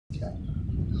detail.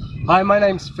 Hi, my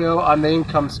name's Phil. I'm the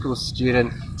Income School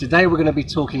student. Today we're going to be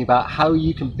talking about how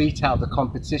you can beat out the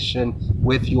competition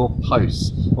with your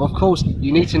posts. Well, of course,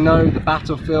 you need to know the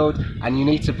battlefield and you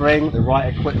need to bring the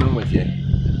right equipment with you.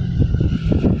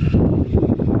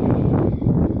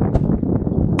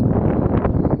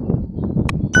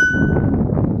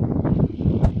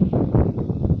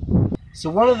 So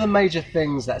one of the major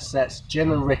things that sets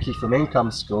Jim and Ricky from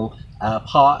Income School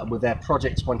apart with their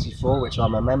Project 24, which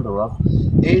I'm a member of,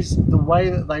 is the way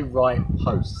that they write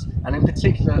posts, and in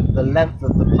particular the length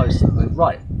of the posts that they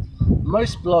write.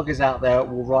 Most bloggers out there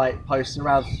will write posts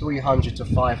around 300 to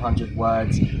 500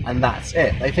 words and that's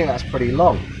it. They think that's pretty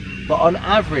long. But on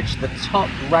average, the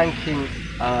top ranking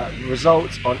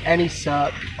results on any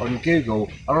search on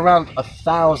Google are around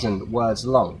 1,000 words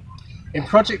long. In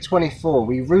Project 24,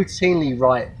 we routinely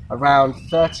write around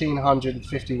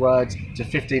 1,350 words to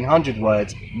 1,500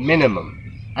 words minimum.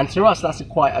 And to us, that's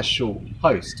quite a short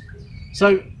post.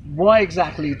 So why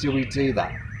exactly do we do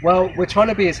that? Well, we're trying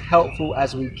to be as helpful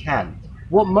as we can.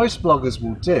 What most bloggers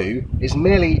will do is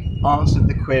merely answer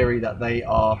the query that they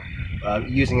are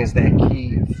using as their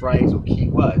key phrase or key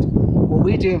word. What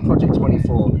we do in Project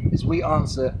 24 is we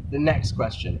answer the next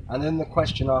question, and then the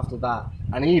question after that,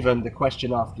 and even the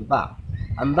question after that.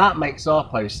 And that makes our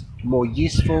post more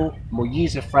useful, more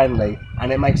user-friendly,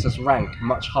 and it makes us rank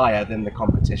much higher than the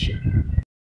competition.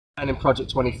 And in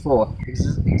Project 24,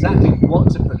 exactly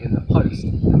what to put in the post.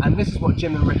 And this is what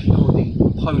Jim and Ricky call the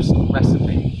post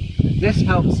recipe. This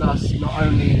helps us not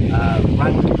only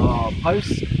rank our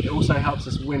posts, it also helps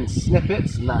us win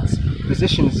snippets, and that's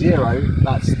position 0.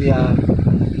 That's the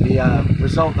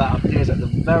result that appears at the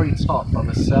very top of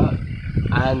a search.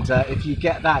 And if you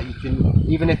get that, you can,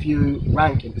 even if you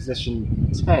rank in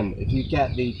position 10, if you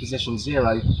get the position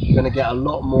 0, you're going to get a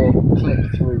lot more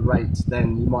click-through rates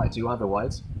than you might do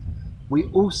otherwise. We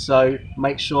also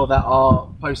make sure that our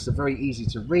posts are very easy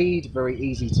to read, very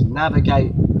easy to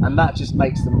navigate, and that just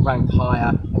makes them rank higher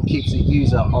and keeps a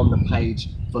user on the page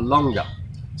for longer.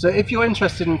 So if you're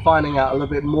interested in finding out a little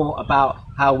bit more about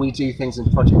how we do things in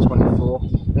Project 24,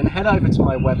 then head over to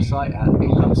my website at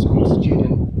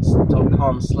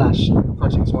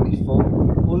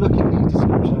incomeschoolstudent.com/project24, or look in the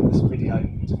description of this video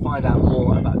to find out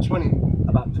more about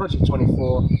Project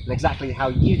 24 and exactly how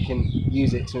you can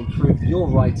use it to improve your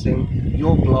writing,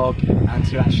 your blog, and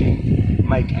to actually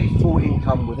make a full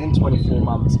income within 24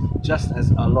 months, just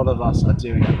as a lot of us are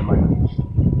doing at the moment.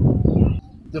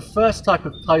 The first type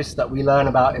of post that we learn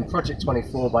about in Project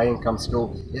 24 by Income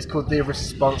School is called the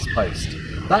response post.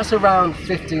 That's around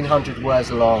 1,500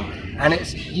 words long, and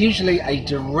it's usually a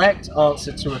direct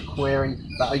answer to a query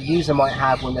that a user might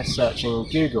have when they're searching on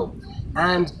Google.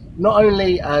 And not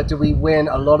only do we win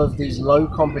a lot of these low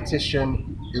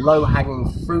competition, low-hanging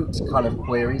fruit kind of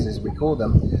queries, as we call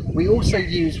them, we also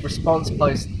use response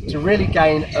posts to really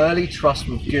gain early trust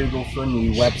with Google for a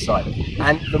new website.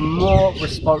 And the more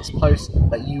response posts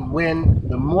that you win,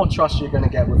 the more trust you're going to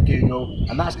get with Google,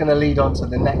 and that's going to lead on to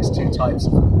the next two types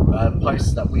of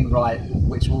posts that we write,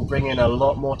 which will bring in a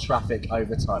lot more traffic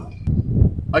over time.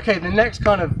 Okay, the next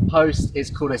kind of post is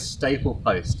called a staple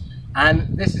post.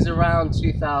 And this is around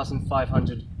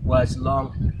 2,500 words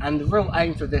long, and the real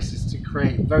aim for this is to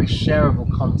create very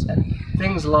shareable content.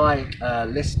 Things like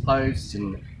list posts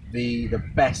and the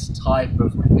best type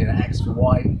of X for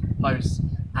Y posts,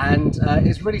 and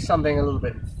it's really something a little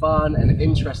bit fun and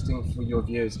interesting for your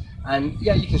viewers. And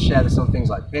yeah, you can share this on things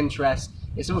like Pinterest.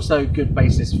 It's also a good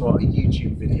basis for a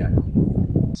YouTube video.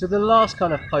 So the last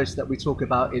kind of post that we talk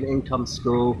about in Income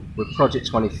School with Project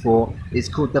 24 is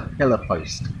called the pillar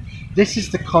post. This is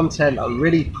the content that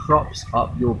really props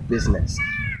up your business.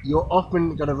 You're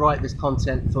often going to write this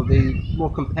content for the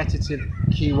more competitive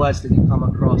keywords that you come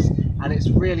across, and it's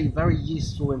really very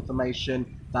useful information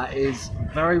that is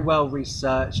very well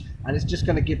researched, and it's just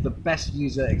going to give the best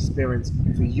user experience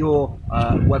for your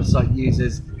website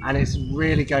users, and it's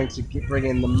really going to bring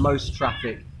in the most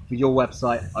traffic for your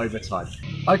website over time.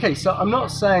 Okay, so I'm not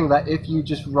saying that if you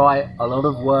just write a lot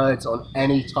of words on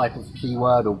any type of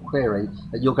keyword or query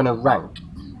that you're going to rank.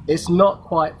 It's not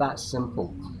quite that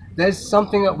simple. There's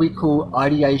something that we call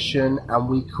ideation and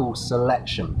we call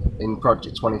selection in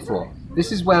Project 24.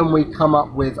 This is when we come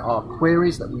up with our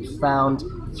queries that we found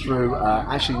through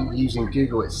actually using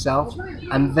Google itself,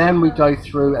 and then we go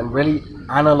through and really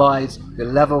analyze the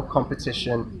level of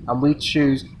competition, and we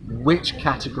choose which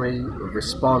category,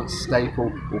 response,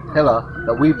 staple, or pillar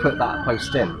that we put that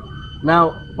post in.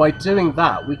 Now, by doing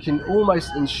that, we can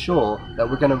almost ensure that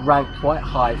we're going to rank quite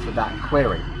high for that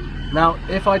query. Now,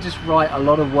 if I just write a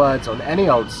lot of words on any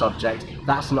old subject,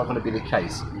 that's not going to be the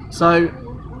case. So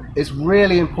It's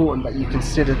really important that you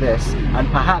consider this, and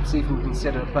perhaps even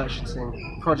consider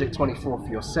purchasing Project 24 for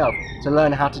yourself to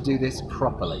learn how to do this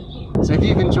properly. So if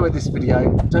you've enjoyed this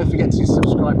video, don't forget to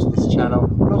subscribe to this channel,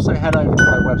 and also head over to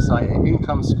my website at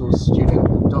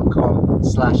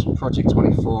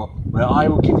incomeschoolstudent.com/project24, where I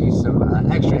will give you some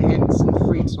extra hints and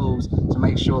free tools to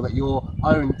make sure that your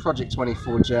own Project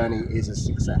 24 journey is a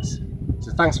success.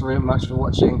 So thanks very much for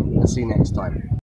watching, and see you next time.